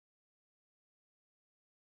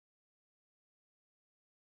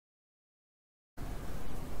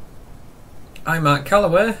I'm Mark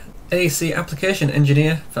Callaway, AC Application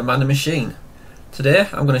Engineer for Man and Machine. Today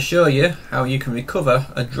I'm going to show you how you can recover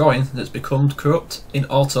a drawing that's become corrupt in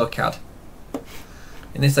AutoCAD.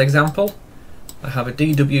 In this example, I have a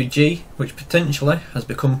DWG which potentially has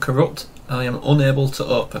become corrupt and I am unable to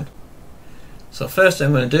open. So first thing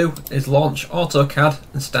I'm going to do is launch AutoCAD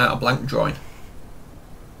and start a blank drawing.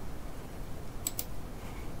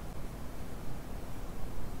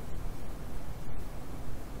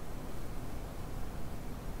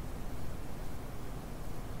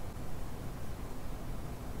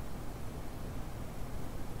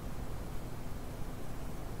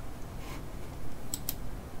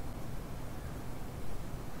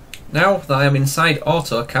 Now that I am inside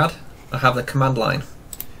AutoCAD, I have the command line.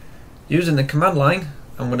 Using the command line,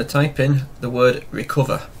 I'm going to type in the word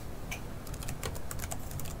recover.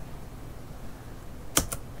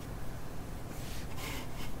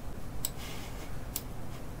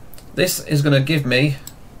 This is going to give me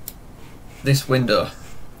this window.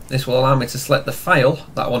 This will allow me to select the file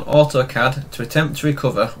that I want AutoCAD to attempt to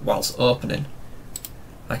recover whilst opening.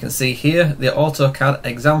 I can see here the AutoCAD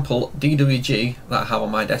example DWG that I have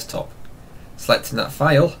on my desktop. Selecting that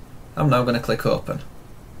file, I'm now going to click open.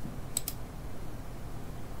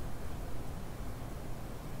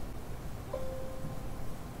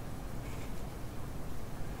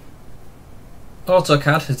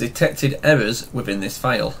 AutoCAD has detected errors within this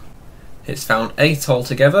file. It's found 8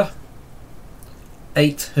 altogether.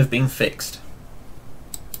 8 have been fixed.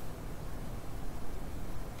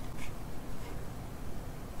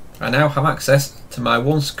 I now have access to my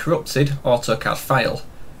once corrupted AutoCAD file.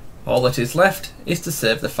 All that is left is to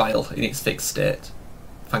save the file in its fixed state.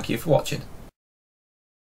 Thank you for watching.